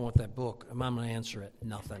Want that book? I'm going to answer it.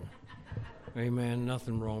 Nothing. Amen.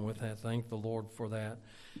 Nothing wrong with that. Thank the Lord for that.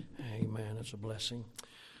 Amen. It's a blessing.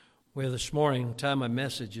 Well, this morning, the time of my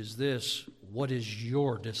message is this: what is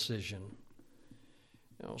your decision?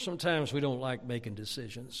 You know, sometimes we don't like making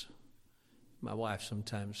decisions. My wife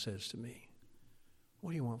sometimes says to me, "What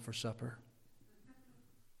do you want for supper?"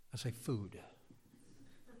 I say, "Food."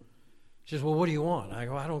 She says, "Well, what do you want?" I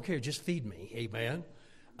go, "I don't care. Just feed me." Amen.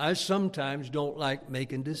 I sometimes don't like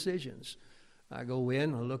making decisions. I go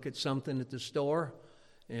in, I look at something at the store,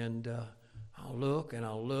 and I'll look,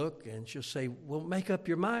 and she'll say, "Well, make up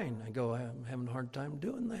your mind." I go, "I'm having a hard time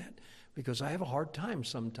doing that because I have a hard time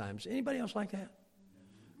sometimes." Anybody else like that?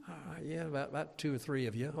 Yeah, about two or three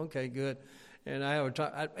of you. Okay, good. And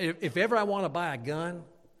if ever I want to buy a gun,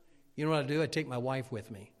 you know what I do? I take my wife with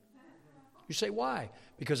me. You say, "Why?"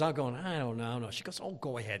 Because I'll go, "I don't know." No, she goes, "Oh,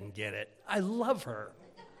 go ahead and get it." I love her.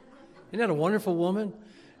 Isn't that a wonderful woman?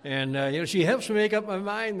 And, she helps me make up my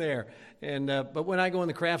mind there. And but when I go in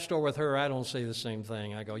the craft store with her, I don't say the same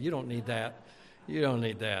thing. I go, "You don't need that. You don't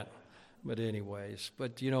need that." But anyways,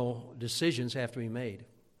 decisions have to be made.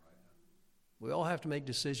 We all have to make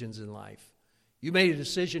decisions in life. You made a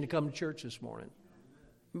decision to come to church this morning.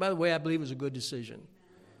 And by the way, I believe it was a good decision.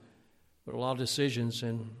 But a lot of decisions,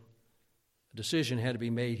 and a decision had to be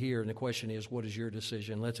made here. And the question is, what is your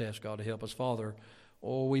decision? Let's ask God to help us. Father,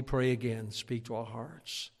 we pray again, speak to our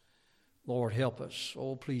hearts. Lord, help us.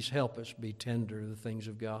 Please help us be tender to the things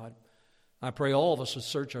of God. I pray all of us would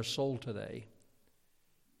search our soul today.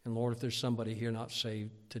 And Lord, if there's somebody here not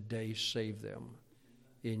saved today, save them.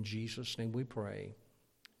 In Jesus' name we pray.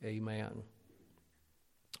 Amen.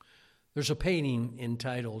 There's a painting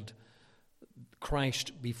entitled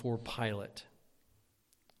Christ Before Pilate.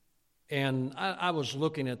 And I was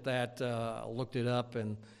looking at that, looked it up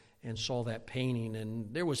and saw that painting,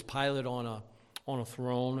 and there was Pilate on a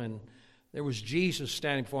throne, and there was Jesus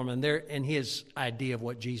standing before him, and his idea of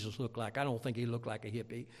what Jesus looked like. I don't think he looked like a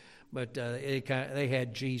hippie, but they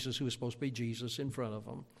had Jesus, who was supposed to be Jesus, in front of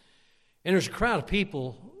them. And there's a crowd of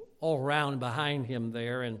people all around behind him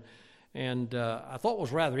there, and I thought it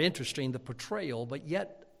was rather interesting, the portrayal, but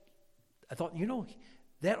yet I thought,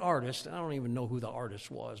 that artist, I don't even know who the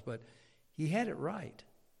artist was, but he had it right.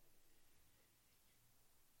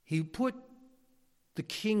 He put the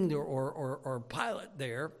king there, or Pilate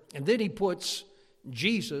there, and then he puts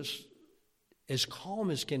Jesus as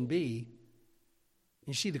calm as can be. And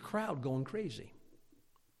you see the crowd going crazy.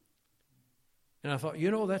 And I thought,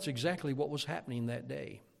 that's exactly what was happening that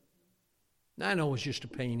day. Now, I know it was just a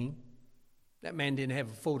painting. That man didn't have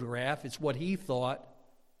a photograph. It's what he thought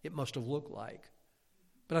it must have looked like.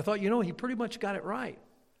 But I thought, he pretty much got it right.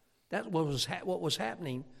 That's what was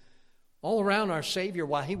happening. All around our Savior,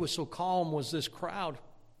 while he was so calm, was this crowd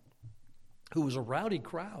who was a rowdy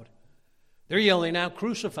crowd. They're yelling out,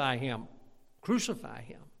 "Crucify him, crucify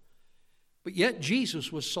him." But yet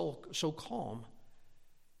Jesus was so calm,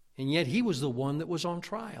 and yet he was the one that was on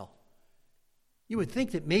trial. You would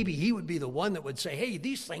think that maybe he would be the one that would say, "Hey,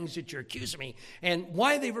 these things that you're accusing me, and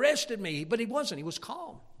why they've arrested me," but he wasn't. He was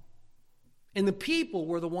calm. And the people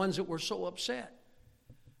were the ones that were so upset.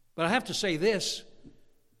 But I have to say this,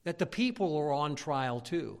 that the people were on trial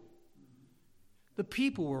too. The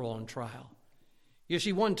people were on trial. You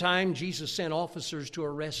see, one time Jesus sent officers to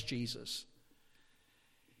arrest Jesus.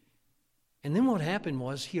 And then what happened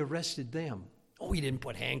was he arrested them. He didn't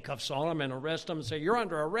put handcuffs on them and arrest them and say, "You're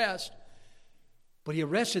under arrest." But he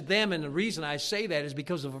arrested them, and the reason I say that is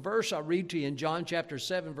because of a verse I'll read to you in John chapter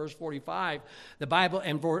 7, verse 45, the Bible,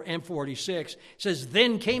 and 46. It says,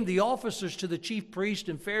 "Then came the officers to the chief priests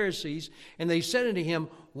and Pharisees, and they said unto him,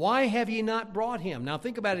 Why have ye not brought him?" Now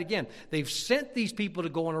think about it again. They've sent these people to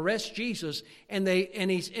go and arrest Jesus, and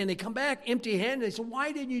they come back empty-handed. They said,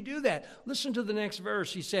 "Why didn't you do that?" Listen to the next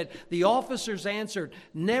verse. He said, "The officers answered,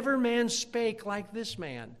 Never man spake like this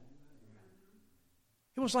man."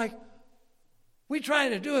 It was like, we tried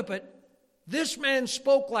to do it, but this man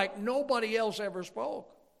spoke like nobody else ever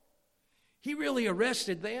spoke. He really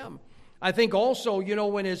arrested them. I think also,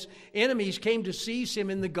 when his enemies came to seize him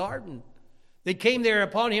in the garden, they came there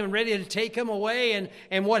upon him and ready to take him away.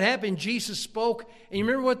 And what happened? Jesus spoke. And you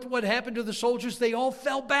remember what happened to the soldiers? They all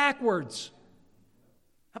fell backwards.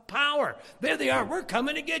 A power. There they are. "We're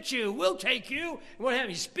coming to get you. We'll take you." And what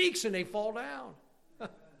happened? He speaks and they fall down.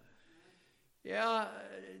 Yeah,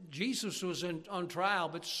 Jesus was on trial,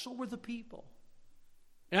 but so were the people.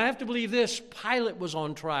 And I have to believe this, Pilate was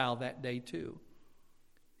on trial that day too.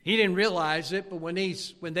 He didn't realize it, but when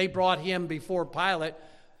they brought him before Pilate,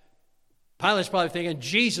 Pilate's probably thinking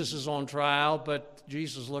Jesus is on trial, but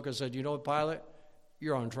Jesus looked and said, "You know what, Pilate?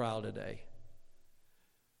 You're on trial today."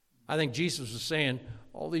 I think Jesus was saying,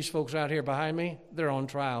 all these folks out here behind me, they're on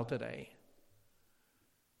trial today.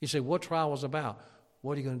 You say, what trial was about?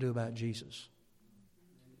 What are you going to do about Jesus?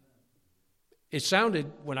 It sounded,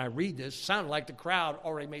 when I read this, sounded like the crowd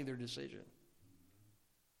already made their decision.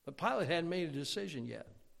 But Pilate hadn't made a decision yet.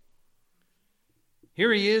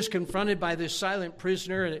 Here he is confronted by this silent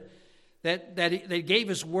prisoner that gave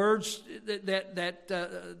his words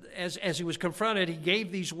as he was confronted. He gave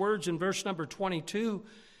these words in verse number 22.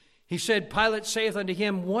 He said, Pilate saith unto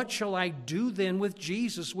him, what shall I do then with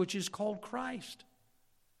Jesus, which is called Christ?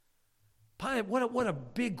 Pilate, what a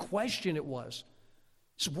big question it was.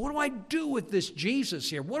 So what do I do with this Jesus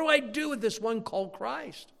here? What do I do with this one called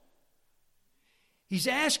Christ? He's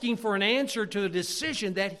asking for an answer to a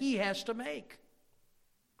decision that he has to make.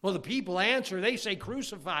 Well, the people answer. They say,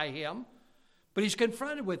 crucify him. But he's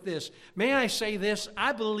confronted with this. May I say this?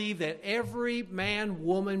 I believe that every man,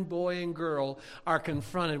 woman, boy, and girl are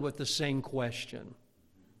confronted with the same question.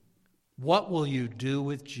 What will you do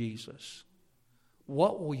with Jesus?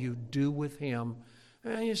 What will you do with him?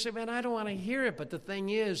 And you say, man, I don't want to hear it. But the thing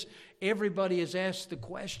is, everybody is asked the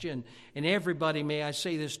question. And everybody, may I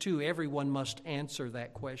say this too, everyone must answer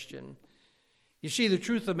that question. You see, the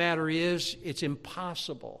truth of the matter is, it's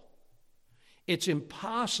impossible. It's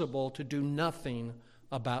impossible to do nothing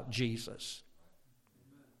about Jesus.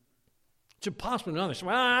 It's impossible to do nothing.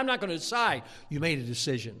 Well, I'm not going to decide. You made a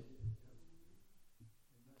decision.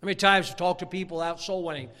 How many times I've talked to people out soul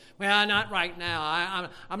winning? Well, not right now.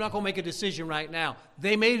 I'm not going to make a decision right now.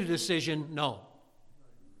 They made a decision. No.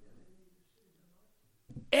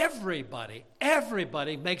 Everybody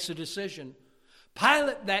makes a decision.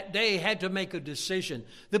 Pilate that day had to make a decision.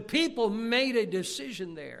 The people made a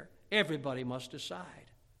decision there. Everybody must decide.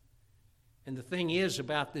 And the thing is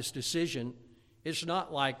about this decision, it's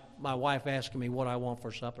not like my wife asking me what I want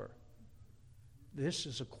for supper. This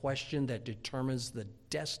is a question that determines the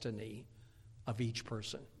destiny of each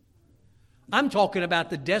person. I'm talking about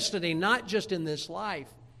the destiny not just in this life,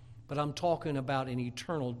 but I'm talking about an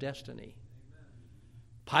eternal destiny.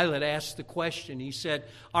 Pilate asked the question. He said,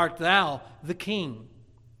 art thou the king?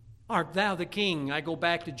 Art thou the king? I go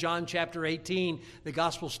back to John chapter 18. The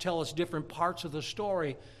Gospels tell us different parts of the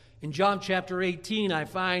story. In John chapter 18, I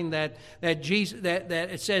find that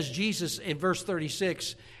it says Jesus in verse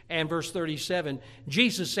 36 and verse 37,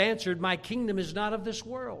 Jesus answered, my kingdom is not of this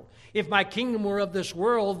world. If my kingdom were of this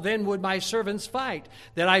world, then would my servants fight,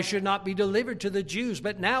 that I should not be delivered to the Jews.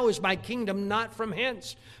 But now is my kingdom not from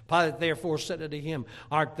hence. Pilate therefore said unto him,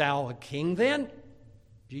 art thou a king then?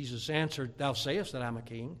 Jesus answered, thou sayest that I'm a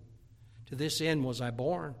king. To this end was I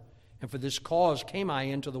born, and for this cause came I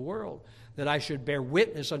into the world, that I should bear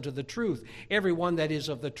witness unto the truth. Everyone that is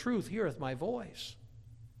of the truth heareth my voice.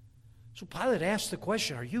 So Pilate asked the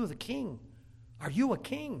question, are you the king? Are you a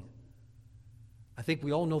king? I think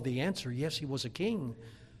we all know the answer. Yes, he was a king,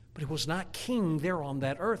 but he was not king there on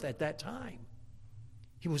that earth at that time.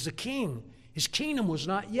 He was the king. His kingdom was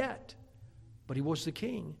not yet, but he was the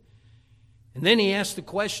king. And then he asked the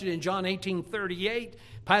question in John 18:38,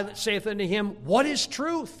 Pilate saith unto him, what is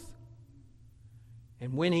truth?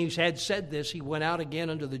 And when he had said this, he went out again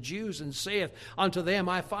unto the Jews and saith unto them,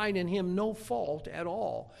 I find in him no fault at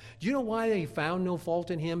all. Do you know why they found no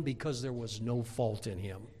fault in him? Because there was no fault in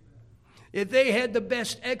him. If they had the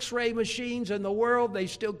best x-ray machines in the world, they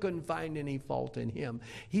still couldn't find any fault in him.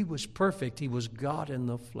 He was perfect. He was God in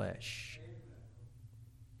the flesh.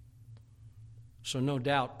 So no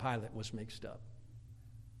doubt Pilate was mixed up.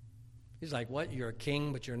 He's like, what? You're a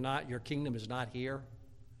king, but you're not. Your kingdom is not here.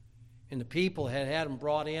 And the people had him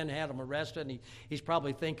brought in, had him arrested, and he's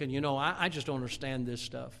probably thinking, I just don't understand this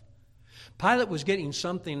stuff. Pilate was getting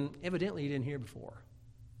something evidently he didn't hear before.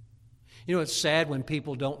 It's sad when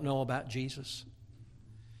people don't know about Jesus.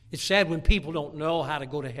 It's sad when people don't know how to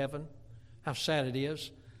go to heaven, how sad it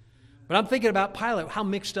is. But I'm thinking about Pilate, how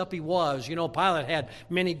mixed up he was. Pilate had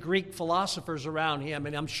many Greek philosophers around him,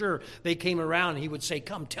 and I'm sure they came around and he would say,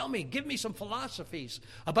 come, tell me, give me some philosophies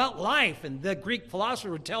about life. And the Greek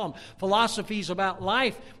philosopher would tell him philosophies about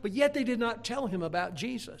life, but yet they did not tell him about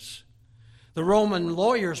Jesus. The Roman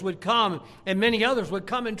lawyers would come, and many others would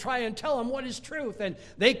come and try and tell him what is truth. And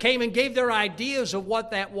they came and gave their ideas of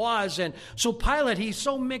what that was. And so Pilate, he's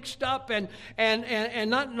so mixed up and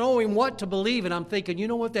not knowing what to believe. And I'm thinking, you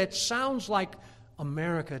know what? That sounds like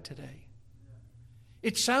America today.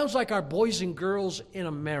 It sounds like our boys and girls in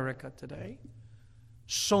America today.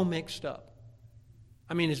 So mixed up.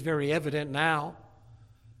 I mean, it's very evident now.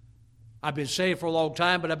 I've been saying it for a long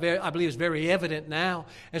time, but I believe it's very evident now.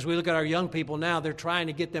 As we look at our young people now, they're trying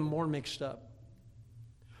to get them more mixed up.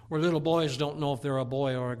 Where little boys don't know if they're a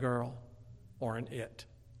boy or a girl or an it.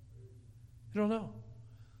 They don't know.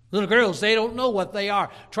 Little girls, they don't know what they are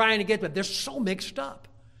trying to get, but they're so mixed up.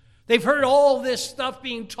 They've heard all this stuff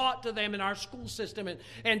being taught to them in our school system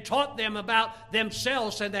and taught them about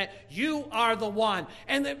themselves and that you are the one.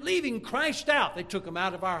 And they're leaving Christ out. They took him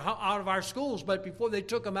out of our schools, but before they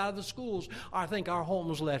took him out of the schools, I think our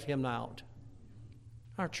homes let him out.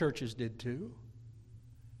 Our churches did too.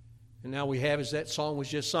 And now we have, as that song was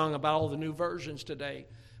just sung about all the new versions today.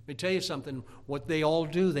 Let me tell you something. What they all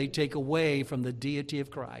do, they take away from the deity of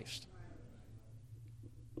Christ.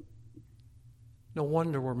 No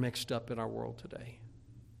wonder we're mixed up in our world today.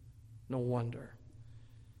 No wonder.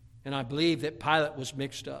 And I believe that Pilate was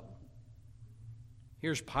mixed up.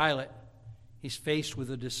 Here's Pilate. He's faced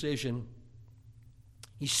with a decision.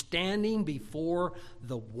 He's standing before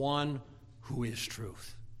the one who is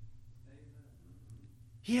truth.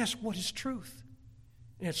 He asks, what is truth?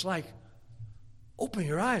 And it's like, open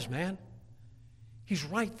your eyes, man. He's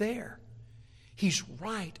right there. He's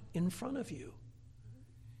right in front of you.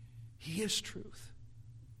 He is truth.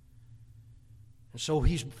 And so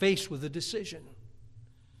he's faced with a decision.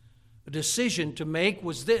 A decision to make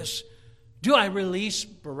was this: do I release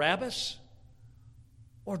Barabbas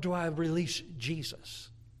or do I release Jesus?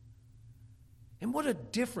 And what a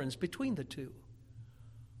difference between the two.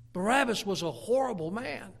 Barabbas was a horrible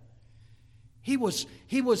man. He was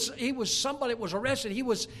somebody that was arrested. He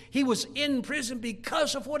was in prison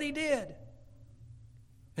because of what he did.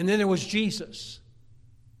 And then there was Jesus,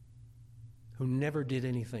 who never did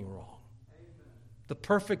anything wrong. The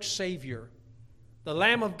perfect Savior, the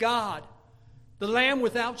Lamb of God, the Lamb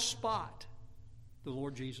without spot, the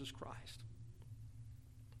Lord Jesus Christ.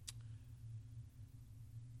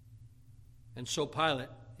 And so Pilate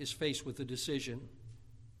is faced with a decision.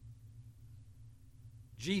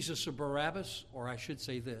 Jesus or Barabbas, or I should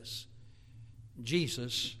say this,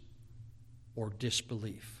 Jesus or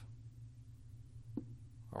disbelief.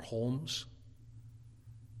 Our homes,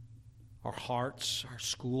 our hearts, our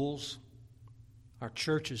schools, our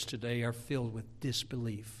churches today are filled with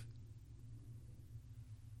disbelief.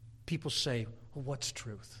 People say, well, what's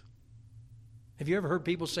truth? Have you ever heard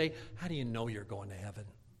people say, how do you know you're going to heaven?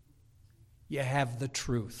 You have the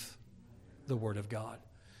truth, the Word of God.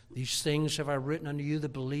 These things have I written unto you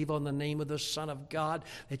that believe on the name of the Son of God,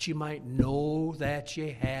 that you might know that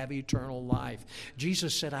you have eternal life.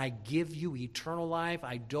 Jesus said, I give you eternal life.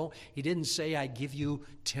 He didn't say, I give you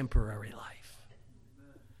temporary life.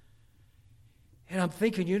 And I'm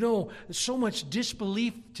thinking, so much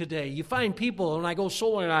disbelief today. You find people, and I go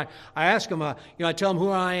solar, and I ask them, I tell them who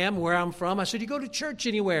I am, where I'm from. I said, you go to church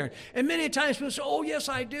anywhere? And many times people say, oh, yes,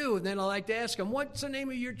 I do. And then I like to ask them, what's the name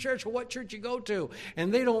of your church or what church you go to?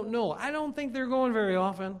 And they don't know. I don't think they're going very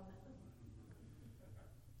often.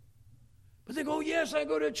 But they go, yes, I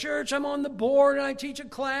go to church, I'm on the board, and I teach a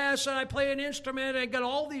class, and I play an instrument, and I got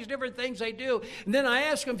all these different things they do. And then I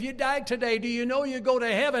ask them, if you died today, do you know you go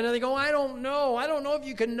to heaven? And they go, I don't know. I don't know if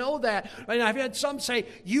you can know that. And I've had some say,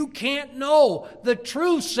 you can't know. The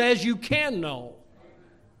truth says you can know.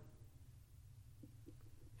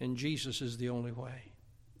 And Jesus is the only way.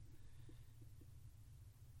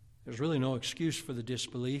 There's really no excuse for the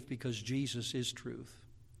disbelief because Jesus is truth.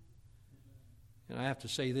 And I have to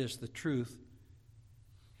say this, the truth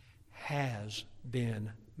has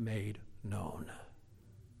been made known.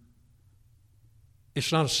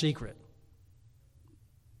 It's not a secret.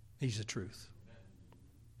 He's the truth.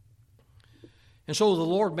 And so the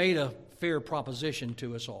Lord made a fair proposition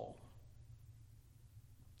to us all.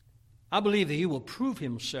 I believe that He will prove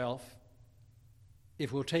Himself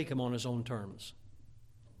if we'll take Him on His own terms.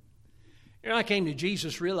 I came to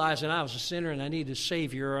Jesus realizing I was a sinner and I needed a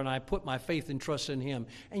Savior, and I put my faith and trust in Him.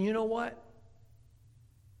 And you know what?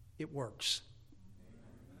 It works.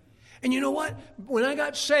 And you know what? When I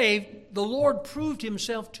got saved, the Lord proved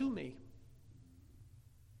Himself to me.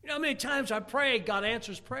 You know how many times I prayed, God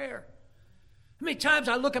answers prayer. How many times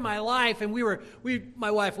I look at my life, and my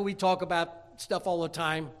wife, we talk about stuff all the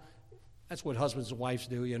time. That's what husbands and wives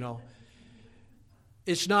do,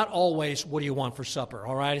 It's not always, what do you want for supper,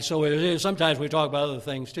 all right? So it is. Sometimes we talk about other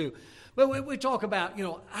things too. But we talk about,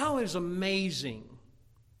 how it's amazing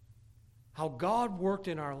how God worked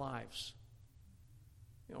in our lives.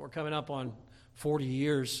 We're coming up on 40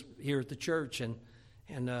 years here at the church, and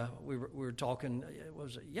we were talking,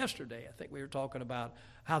 was it yesterday? I think we were talking about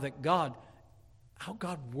how God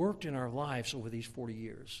worked in our lives over these 40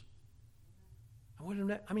 years.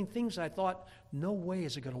 Things I thought, no way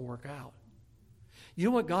is it going to work out. You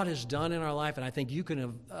know what God has done in our life, and I think you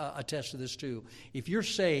can attest to this too. If you're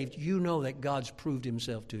saved, you know that God's proved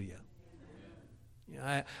Himself to you. You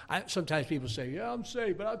know, sometimes people say, yeah, I'm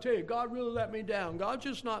saved, but I'll tell you, God really let me down. God's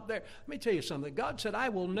just not there. Let me tell you something. God said, I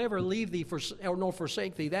will never leave thee nor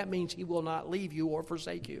forsake thee. That means he will not leave you or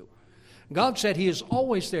forsake you. God said he is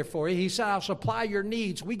always there for you. He said, I'll supply your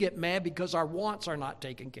needs. We get mad because our wants are not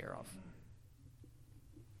taken care of.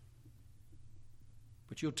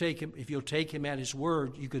 But if you'll take him at his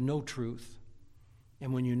word, you can know truth.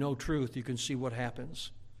 And when you know truth, you can see what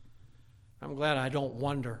happens. I'm glad I don't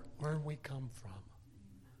wonder where we come from.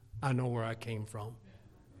 I know where I came from.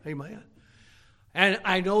 Amen. And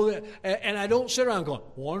I know that, and I don't sit around going,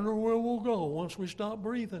 wonder where we'll go once we stop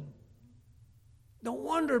breathing. Don't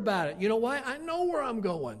wonder about it. You know why? I know where I'm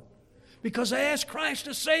going. Because I asked Christ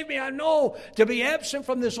to save me. I know to be absent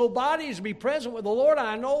from this old body is to be present with the Lord.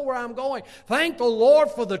 I know where I'm going. Thank the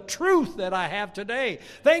Lord for the truth that I have today.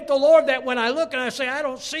 Thank the Lord that when I look and I say, I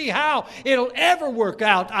don't see how it'll ever work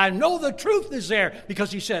out, I know the truth is there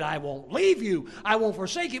because he said, I won't leave you. I won't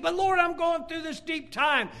forsake you. But Lord, I'm going through this deep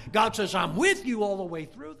time. God says, I'm with you all the way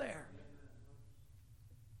through there.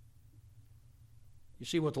 You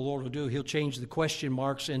see what the Lord will do? He'll change the question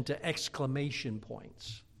marks into exclamation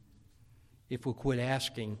points if we'll quit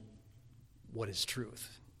asking, what is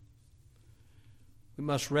truth? We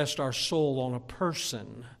must rest our soul on a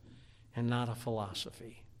person and not a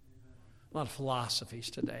philosophy. A lot of philosophies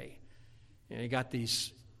today. You got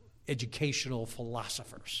these educational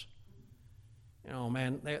philosophers. You know,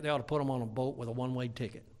 man, they ought to put them on a boat with a one-way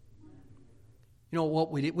ticket. You know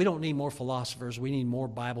what we don't need more philosophers. We need more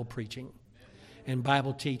Bible preaching and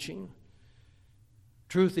Bible teaching.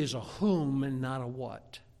 Truth is a whom and not a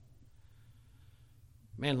what.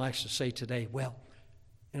 Man likes to say today, well,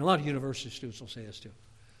 and a lot of university students will say this too,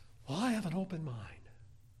 well, I have an open mind.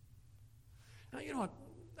 Now, you know what?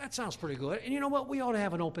 That sounds pretty good. And you know what? We ought to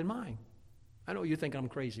have an open mind. I know you think I'm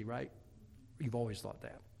crazy, right? You've always thought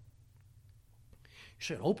that. You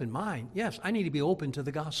said, open mind? Yes, I need to be open to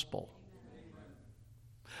the gospel.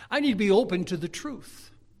 I need to be open to the truth.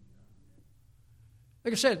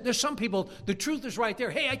 Like I said, there's some people, the truth is right there.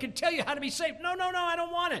 Hey, I can tell you how to be saved. No, I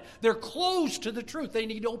don't want it. They're closed to the truth. They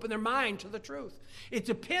need to open their mind to the truth. It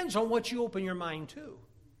depends on what you open your mind to.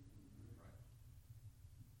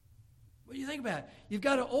 What do you think about it? You've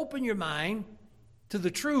got to open your mind to the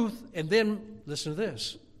truth and then, listen to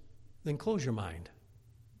this, then close your mind.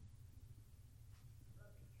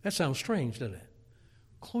 That sounds strange, doesn't it?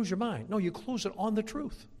 Close your mind. No, you close it on the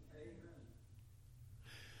truth.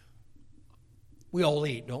 We all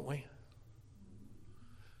eat, don't we?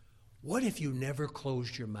 What if you never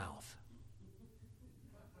closed your mouth?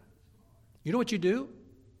 You know what you do?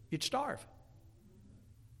 You'd starve.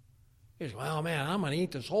 You say, well, man, I'm going to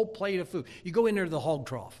eat this whole plate of food. You go in there to the hog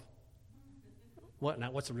trough.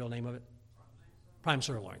 What's the real name of it? Prime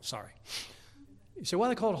sirloin, sorry. You say, why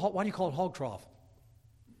do you call it hog trough?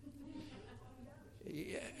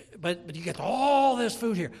 Yeah, but you get all this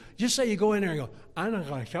food here. Just say you go in there and go, I'm not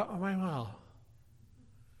going to shut my mouth.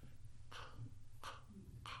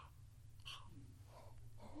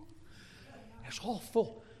 It's all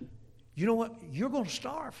full. You know what? You're going to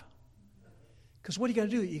starve. Because what do you got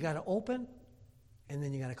to do? You got to open, and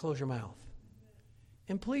then you got to close your mouth.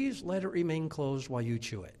 And please let it remain closed while you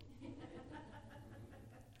chew it.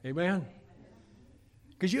 Amen?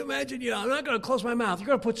 Because you imagine, I'm not going to close my mouth. You're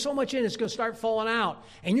going to put so much in, it's going to start falling out.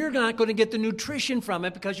 And you're not going to get the nutrition from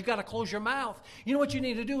it because you've got to close your mouth. You know what you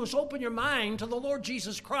need to do is open your mind to the Lord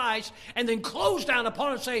Jesus Christ and then close down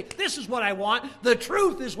upon it and say, this is what I want. The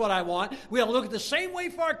truth is what I want. We ought to look at the same way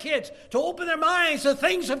for our kids, to open their minds to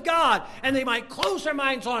things of God, and they might close their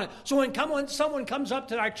minds on it. So when someone comes up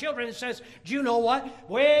to our children and says, do you know what?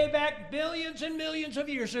 Way back billions and millions of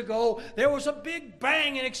years ago, there was a big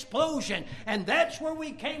bang and explosion, and that's where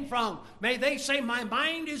we came from. May they say, my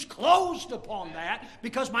mind is closed upon that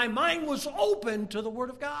because my mind was open to the Word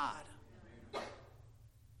of God.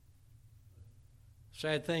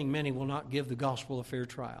 Sad thing, many will not give the gospel a fair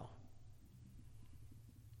trial.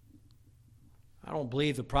 I don't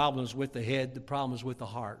believe the problem is with the head, the problem is with the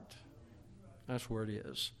heart. That's where it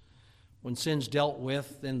is. When sin's dealt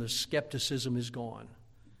with, then the skepticism is gone.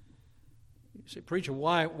 You say, preacher,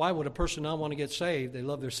 why would a person not want to get saved? They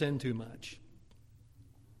love their sin too much.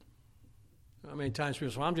 How many times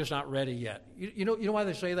people say, well, I'm just not ready yet. You know why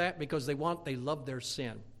they say that? Because they love their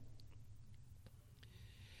sin.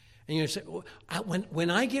 And you say, well,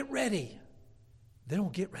 when I get ready, they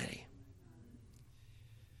don't get ready.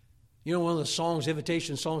 You know, one of the songs,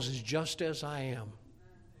 invitation songs, is Just As I Am.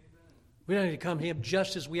 We don't need to come to Him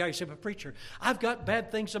just as we are. You say, but preacher, I've got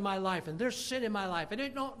bad things in my life, and there's sin in my life, and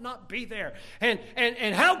it don't not be there. And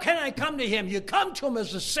how can I come to Him? You come to Him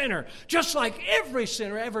as a sinner, just like every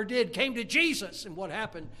sinner ever did, came to Jesus. And what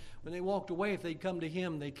happened? When they walked away, if they'd come to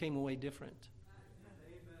Him, they came away different.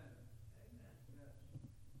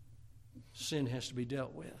 Sin has to be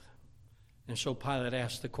dealt with. And so Pilate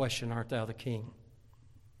asked the question, art thou the king?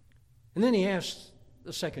 And then he asked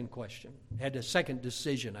the second question, had a second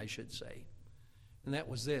decision, I should say. And that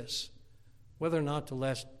was this, whether or not to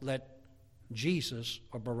let Jesus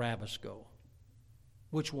or Barabbas go.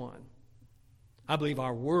 Which one? I believe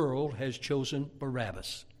our world has chosen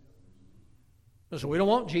Barabbas. Listen, we don't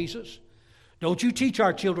want Jesus. Don't you teach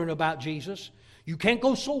our children about Jesus. You can't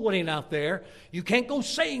go soul winning out there. You can't go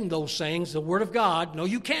saying those things, the Word of God. No,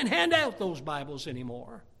 you can't hand out those Bibles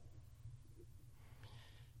anymore.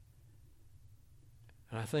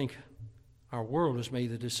 And I think our world has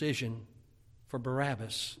made the decision for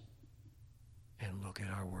Barabbas. And look at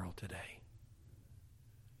our world today.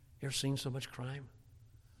 You ever seen so much crime?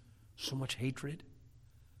 So much hatred?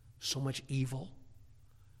 So much evil?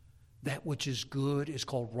 That which is good is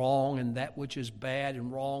called wrong, and that which is bad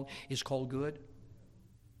and wrong is called good.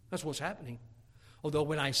 That's what's happening. Although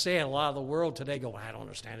when I say it, a lot of the world today go, I don't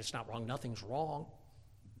understand, it's not wrong, nothing's wrong.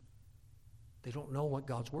 They don't know what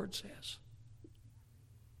God's Word says.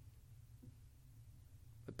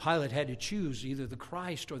 But Pilate had to choose either the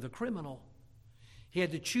Christ or the criminal. He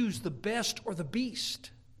had to choose the best or the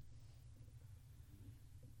beast.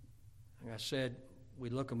 Like I said, we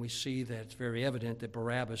look and we see that it's very evident that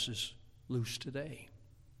Barabbas is loose today.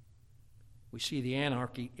 We see the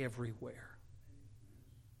anarchy everywhere.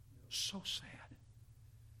 So sad.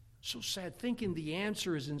 So sad. Thinking the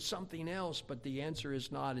answer is in something else, but the answer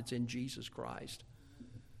is not. It's in Jesus Christ.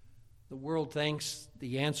 The world thinks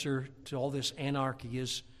the answer to all this anarchy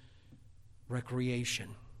is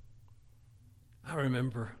recreation. I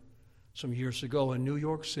remember some years ago in New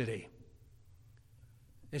York City,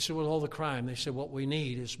 they said, with all the crime, they said, what we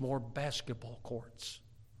need is more basketball courts.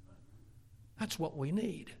 That's what we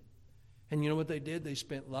need. And you know what they did? They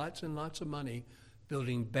spent lots and lots of money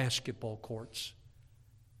building basketball courts.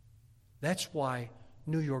 That's why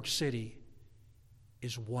New York City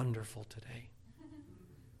is wonderful today.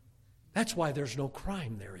 That's why there's no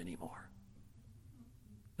crime there anymore.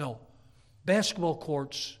 No, basketball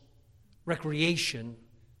courts, recreation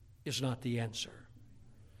is not the answer.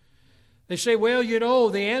 They say, well, you know,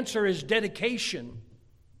 the answer is dedication.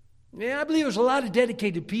 Yeah, I believe there's a lot of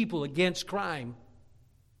dedicated people against crime.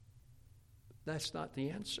 That's not the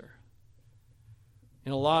answer.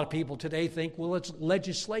 And a lot of people today think, well, it's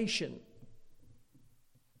legislation.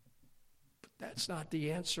 But that's not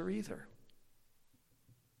the answer either.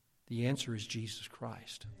 The answer is Jesus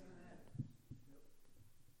Christ.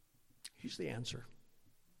 He's the answer.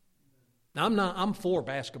 Now, I'm for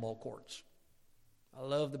basketball courts. I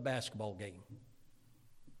love the basketball game.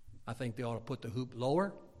 I think they ought to put the hoop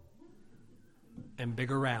lower and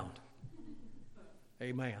bigger round.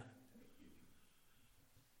 Amen.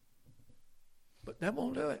 But that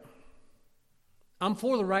won't do it. I'm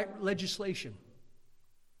for the right legislation.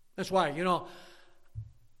 That's why, you know,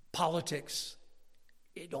 politics,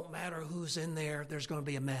 it don't matter who's in there, there's going to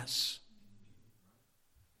be a mess.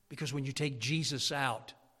 Because when you take Jesus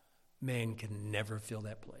out, man can never fill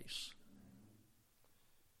that place.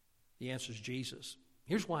 The answer is Jesus.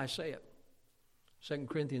 Here's why I say it. 2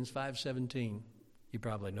 Corinthians 5:17. You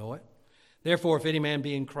probably know it. Therefore, if any man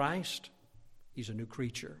be in Christ, he's a new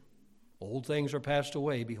creature. Old things are passed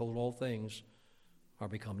away. Behold, all things are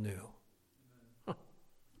become new. Huh.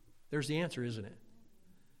 There's the answer, isn't it?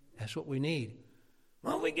 That's what we need.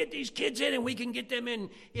 Well, we get these kids in, and we can get them in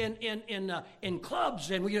clubs,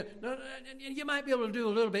 and you might be able to do a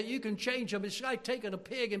little bit. You can change them. It's like taking a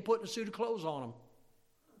pig and putting a suit of clothes on them.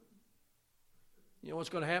 You know what's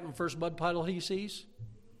going to happen? First mud puddle he sees,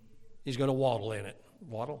 he's going to waddle in it.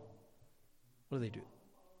 Waddle? What do they do?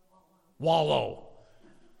 Wallow.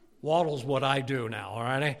 Waddle's what I do now, all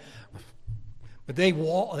right? But they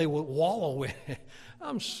would wallow in it.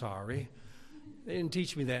 I'm sorry. They didn't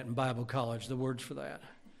teach me that in Bible college, the words for that.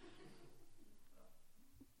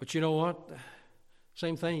 But you know what?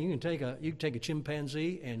 Same thing. You can take a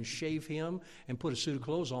chimpanzee and shave him and put a suit of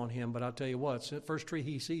clothes on him, but I'll tell you what, it's the first tree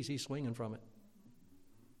he sees, he's swinging from it.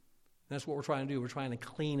 That's what we're trying to do. We're trying to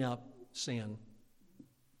clean up sin.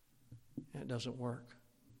 And it doesn't work.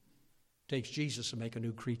 It takes Jesus to make a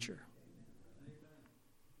new creature.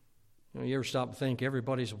 You ever stop and think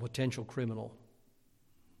everybody's a potential criminal?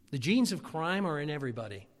 The genes of crime are in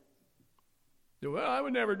everybody. Well, I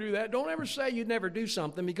would never do that. Don't ever say you'd never do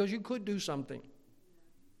something, because you could do something.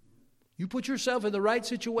 You put yourself in the right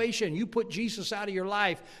situation, you put Jesus out of your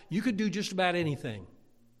life, you could do just about anything.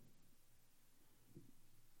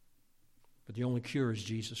 But the only cure is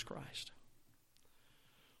Jesus Christ.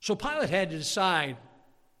 So Pilate had to decide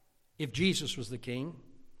if Jesus was the king.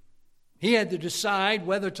 He had to decide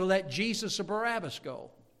whether to let Jesus or Barabbas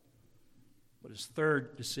go. But his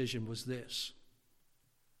third decision was this.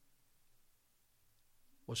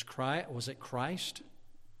 Was it Christ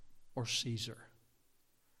or Caesar?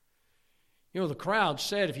 You know, the crowd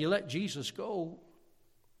said, if you let Jesus go,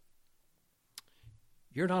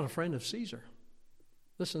 you're not a friend of Caesar.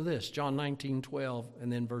 Listen to this, John 19:12,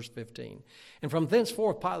 and then verse 15. And from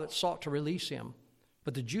thenceforth Pilate sought to release him.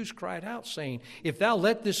 But the Jews cried out, saying, if thou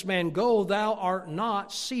let this man go, thou art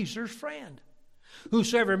not Caesar's friend.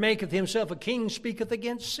 Whosoever maketh himself a king speaketh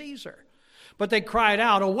against Caesar. But they cried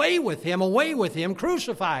out, away with him,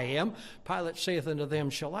 crucify him. Pilate saith unto them,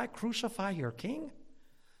 shall I crucify your king?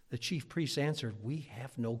 The chief priests answered, we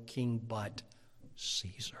have no king but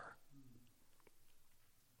Caesar.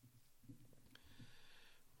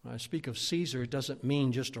 When I speak of Caesar, it doesn't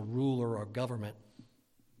mean just a ruler or a government.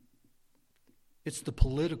 It's the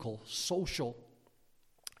political, social,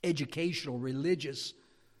 educational, religious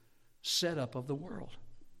setup of the world.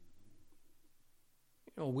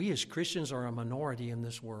 You know, we as Christians are a minority in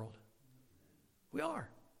this world. We are.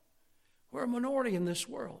 We're a minority in this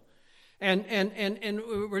world. And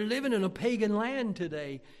we're living in a pagan land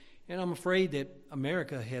today. And I'm afraid that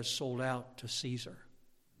America has sold out to Caesar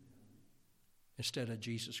instead of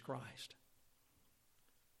Jesus Christ.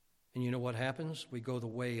 And you know what happens? We go the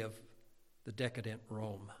way of the decadent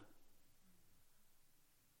Rome.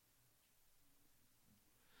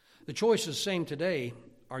 The choice is the same today.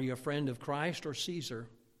 Are you a friend of Christ or Caesar?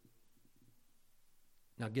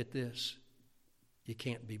 Now get this. You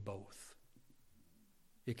can't be both.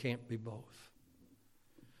 You can't be both.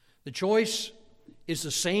 The choice is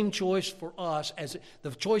the same choice for us as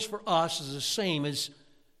the choice for us is the same as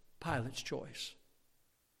Pilate's choice.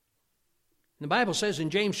 The Bible says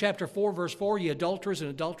in James chapter 4, verse 4, ye adulterers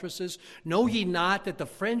and adulteresses, know ye not that the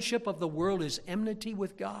friendship of the world is enmity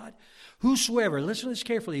with God? Whosoever, listen to this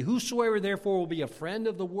carefully, whosoever therefore will be a friend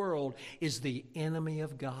of the world is the enemy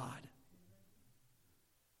of God.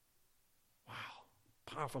 Wow,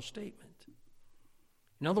 powerful statement.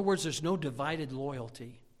 In other words, there's no divided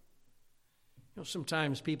loyalty. You know,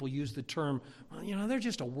 sometimes people use the term, well, you know, they're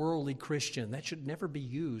just a worldly Christian. That should never be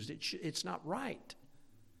used. It's not right.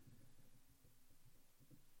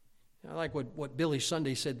 I like what Billy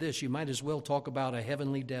Sunday said this, you might as well talk about a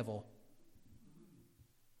heavenly devil.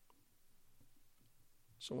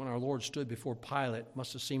 So when our Lord stood before Pilate, it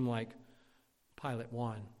must have seemed like Pilate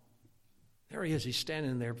won. There he is, he's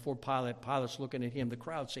standing there before Pilate. Pilate's looking at him, the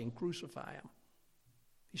crowd saying, crucify him.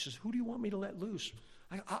 He says, who do you want me to let loose?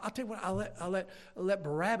 I'll tell you what, I'll let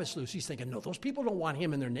Barabbas loose. He's thinking, no, those people don't want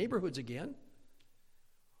him in their neighborhoods again.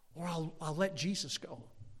 Or I'll let Jesus go.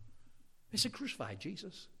 They said, crucify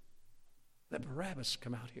Jesus. Let Barabbas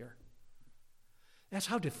come out here. That's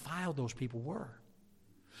how defiled those people were.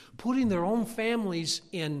 Putting their own families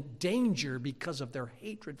in danger because of their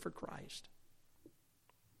hatred for Christ.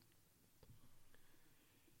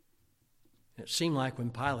 It seemed like when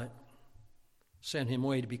Pilate sent him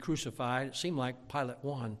away to be crucified, it seemed like Pilate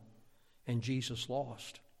won and Jesus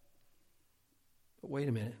lost. But wait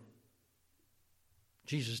a minute.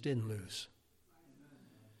 Jesus didn't lose.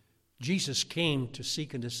 Jesus came to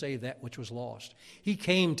seek and to save that which was lost. He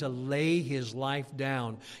came to lay his life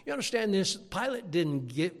down. You understand this? Pilate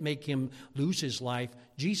didn't make him lose his life.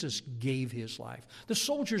 Jesus gave his life. The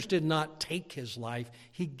soldiers did not take his life.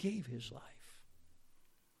 He gave his life.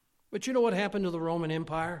 But you know what happened to the Roman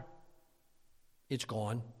Empire? It's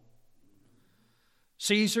gone.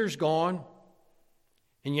 Caesar's gone.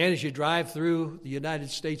 And yet as you drive through the United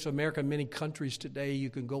States of America, many countries today, you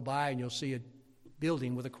can go by and you'll see a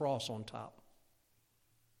building with a cross on top.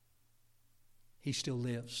 He still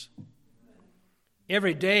lives.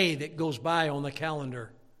 Every day that goes by on the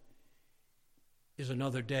calendar is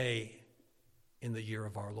another day in the year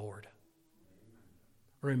of our Lord.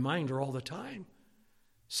 A reminder all the time.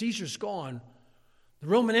 Caesar's gone. The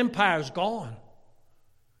Roman Empire's gone.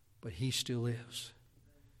 But he still lives.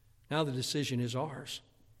 Now the decision is ours.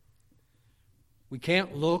 We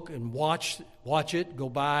can't look and watch it go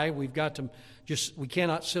by. We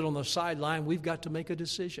cannot sit on the sideline. We've got to make a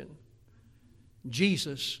decision.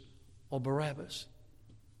 Jesus or Barabbas.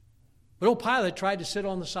 But old Pilate tried to sit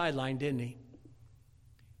on the sideline, didn't he?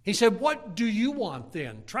 He said, what do you want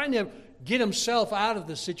then? Trying to get himself out of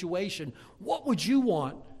the situation. What would you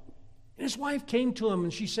want? And his wife came to him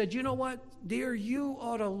and she said, you know what, dear, you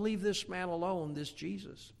ought to leave this man alone, this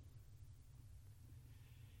Jesus.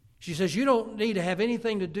 She says, you don't need to have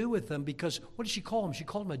anything to do with him because, what did she call him? She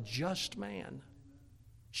called him a just man.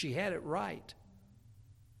 She had it right.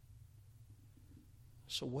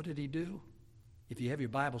 So what did he do? If you have your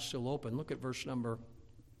Bible still open, look at verse number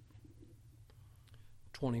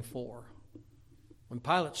 24. When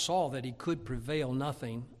Pilate saw that he could prevail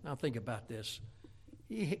nothing, now think about this.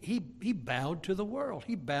 He bowed to the world.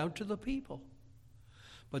 He bowed to the people.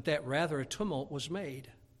 But that rather a tumult was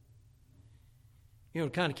made. To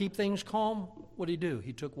kind of keep things calm, what did he do?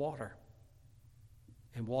 He took water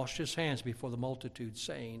and washed his hands before the multitude,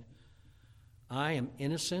 saying, I am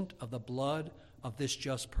innocent of the blood of this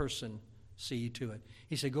just person. See you to it.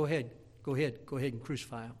 He said, go ahead and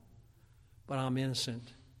crucify him. But I'm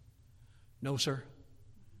innocent. No, sir.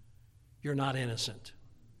 You're not innocent.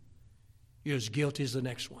 You're as guilty as the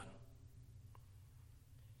next one.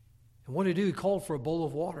 And what did he do? He called for a bowl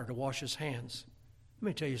of water to wash his hands. Let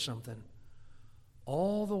me tell you something.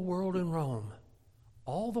 All the world in Rome,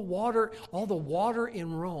 all the water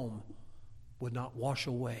in Rome would not wash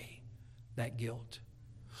away that guilt.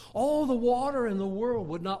 All the water in the world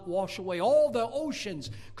would not wash away. All the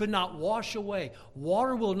oceans could not wash away.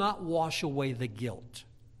 Water will not wash away the guilt.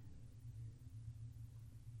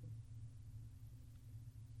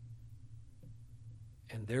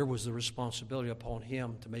 And there was the responsibility upon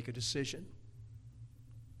him to make a decision.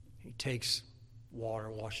 He takes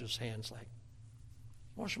water, washes his hands like,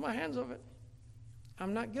 wash my hands of it.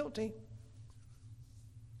 I'm not guilty.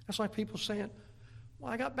 That's like people saying,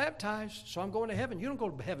 well, I got baptized, so I'm going to heaven. You don't go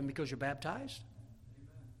to heaven because you're baptized.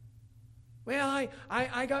 Well,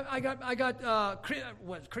 I got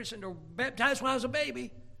christened or baptized when I was a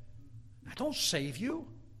baby. That don't save you.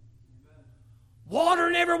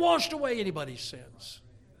 Water never washed away anybody's sins.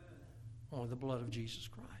 Only the blood of Jesus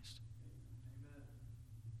Christ.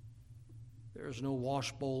 There is no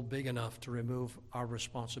wash bowl big enough to remove our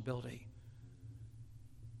responsibility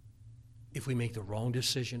if we make the wrong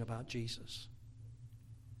decision about Jesus.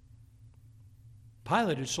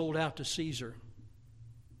 Pilate had sold out to Caesar,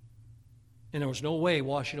 and there was no way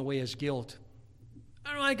washing away his guilt. I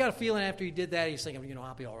don't know, I got a feeling after he did that, he's thinking,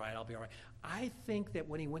 I'll be all right. I think that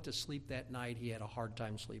when he went to sleep that night, he had a hard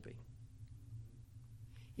time sleeping.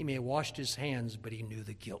 He may have washed his hands, but he knew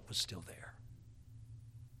the guilt was still there.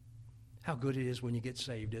 How good it is when you get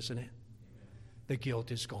saved, isn't it? The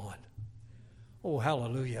guilt is gone. Oh,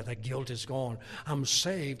 hallelujah, the guilt is gone. I'm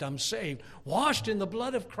saved. Washed in the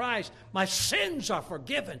blood of Christ. My sins are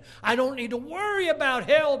forgiven. I don't need to worry about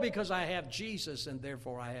hell because I have Jesus, and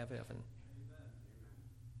therefore I have heaven.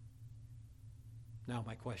 Now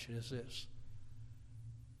my question is this.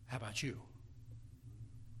 How about you?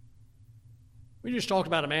 We just talked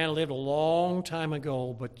about a man who lived a long time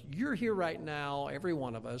ago, but you're here right now, every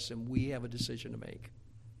one of us, and we have a decision to make.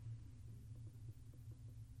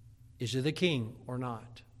 Is it the king or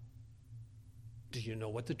not? Do you know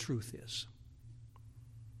what the truth is?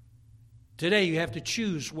 Today you have to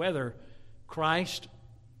choose whether Christ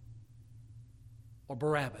or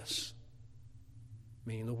Barabbas,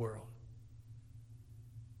 meaning the world.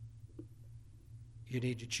 You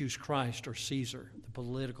need to choose Christ or Caesar, the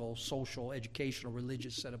political, social, educational,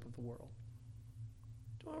 religious setup of the world.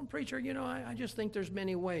 Oh, preacher, I just think there's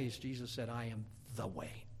many ways. Jesus said, I am the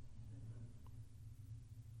way.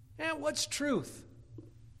 And what's truth?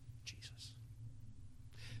 Jesus.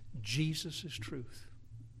 Jesus is truth.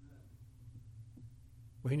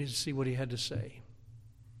 We need to see what he had to say.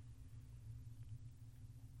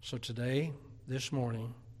 So today, this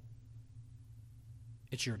morning,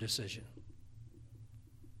 it's your decision.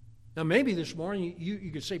 Now, maybe this morning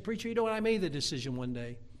you could say, preacher, I made the decision one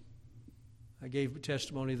day. I gave a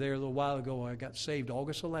testimony there a little while ago. I got saved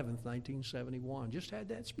August 11th, 1971. Just had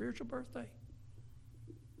that spiritual birthday.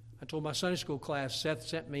 I told my Sunday school class, Seth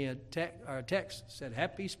sent me a text, said,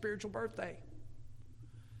 happy spiritual birthday.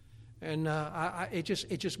 And it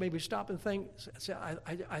just made me stop and think.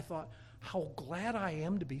 I thought, how glad I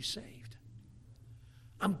am to be saved.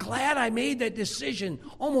 I'm glad I made that decision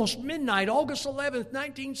almost midnight, August 11th,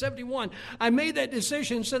 1971. I made that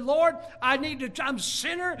decision and said, Lord, I'm a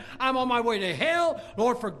sinner. I'm on my way to hell.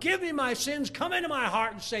 Lord, forgive me my sins. Come into my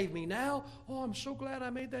heart and save me now. Oh, I'm so glad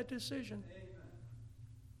I made that decision. Amen.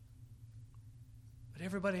 But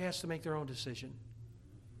everybody has to make their own decision.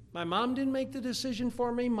 My mom didn't make the decision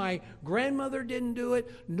for me. My grandmother didn't do it.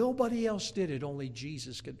 Nobody else did it. Only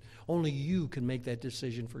Jesus could. Only you can make that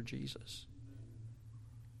decision for Jesus.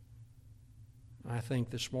 I think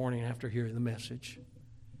this morning, after hearing the message,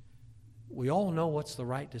 we all know what's the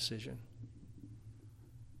right decision.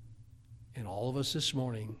 And all of us this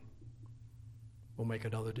morning will make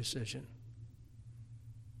another decision.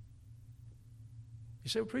 You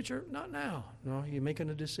say, well, preacher, not now. No, you're making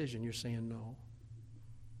a decision. You're saying no.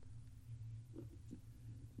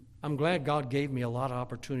 I'm glad God gave me a lot of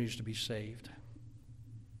opportunities to be saved.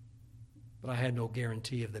 But I had no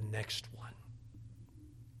guarantee of the next one.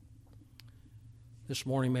 This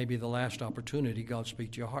morning may be the last opportunity God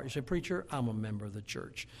speaks to your heart. You say, preacher, I'm a member of the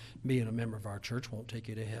church. Being a member of our church won't take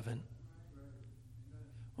you to heaven.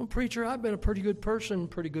 Well, preacher, I've been a pretty good person.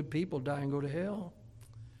 Pretty good people die and go to hell.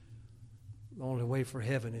 The only way for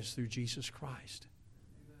heaven is through Jesus Christ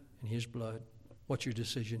and His blood. What's your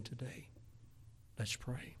decision today? Let's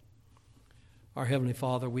pray. Our Heavenly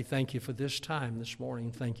Father, we thank You for this time this morning.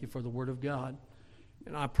 Thank You for the Word of God.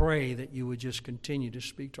 And I pray that You would just continue to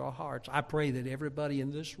speak to our hearts. I pray that everybody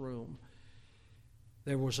in this room,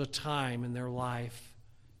 there was a time in their life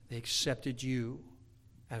they accepted You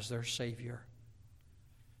as their Savior.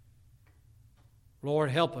 Lord,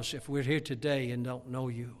 help us if we're here today and don't know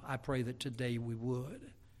You. I pray that today we would.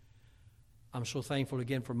 I'm so thankful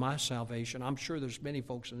again for my salvation. I'm sure there's many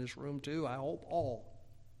folks in this room too. I hope all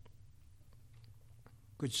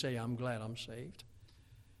could say, I'm glad I'm saved.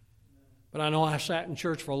 But I know I sat in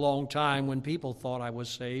church for a long time when people thought I was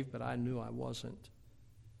saved, but I knew I wasn't.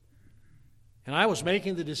 And I was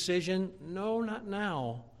making the decision, no, not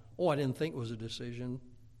now. Oh, I didn't think it was a decision.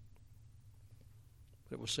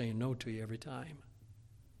 But it was saying no to You every time.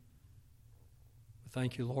 But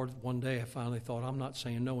thank You, Lord. One day I finally thought, I'm not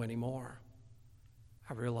saying no anymore.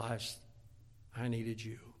 I realized I needed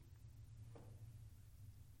You.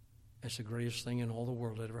 That's the greatest thing in all the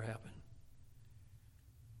world that ever happened.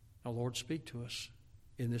 Now, Lord, speak to us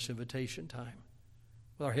in this invitation time.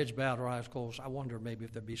 With our heads bowed, our eyes closed, I wonder maybe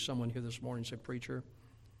if there'd be someone here this morning who said, preacher,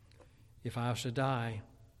 if I was to die,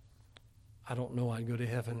 I don't know I'd go to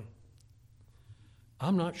heaven.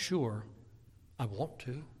 I'm not sure. I want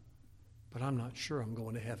to, but I'm not sure I'm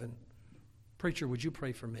going to heaven. Preacher, would you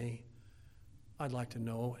pray for me? I'd like to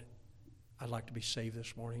know it. I'd like to be saved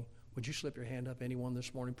this morning. Would you slip your hand up, anyone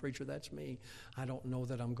this morning? Preacher, that's me. I don't know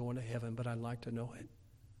that I'm going to heaven, but I'd like to know it.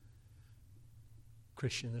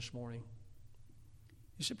 Christian this morning.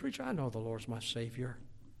 You said, preacher, I know the Lord's my Savior.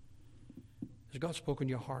 Has God spoken to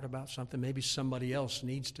your heart about something? Maybe somebody else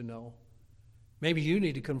needs to know. Maybe you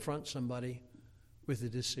need to confront somebody with a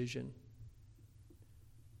decision.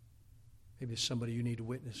 Maybe it's somebody you need to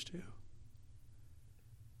witness to.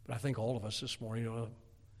 But I think all of us this morning ought to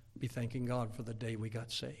be thanking God for the day we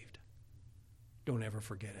got saved. Don't ever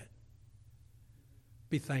forget it.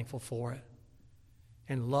 Be thankful for it.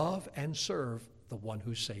 And love and serve the one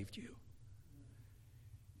who saved you.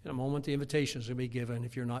 In a moment, the invitation is going to be given.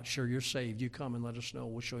 If you're not sure you're saved, you come and let us know.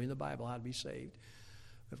 We'll show you in the Bible how to be saved.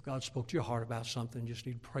 If God spoke to your heart about something, just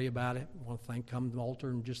need to pray about it. Want to come to the altar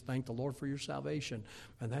and just thank the Lord for your salvation.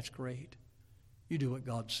 And that's great. You do what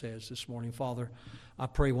God says this morning. Father, I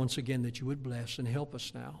pray once again that You would bless and help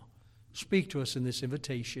us now. Speak to us in this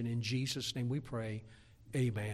invitation. In Jesus' name we pray. Amen.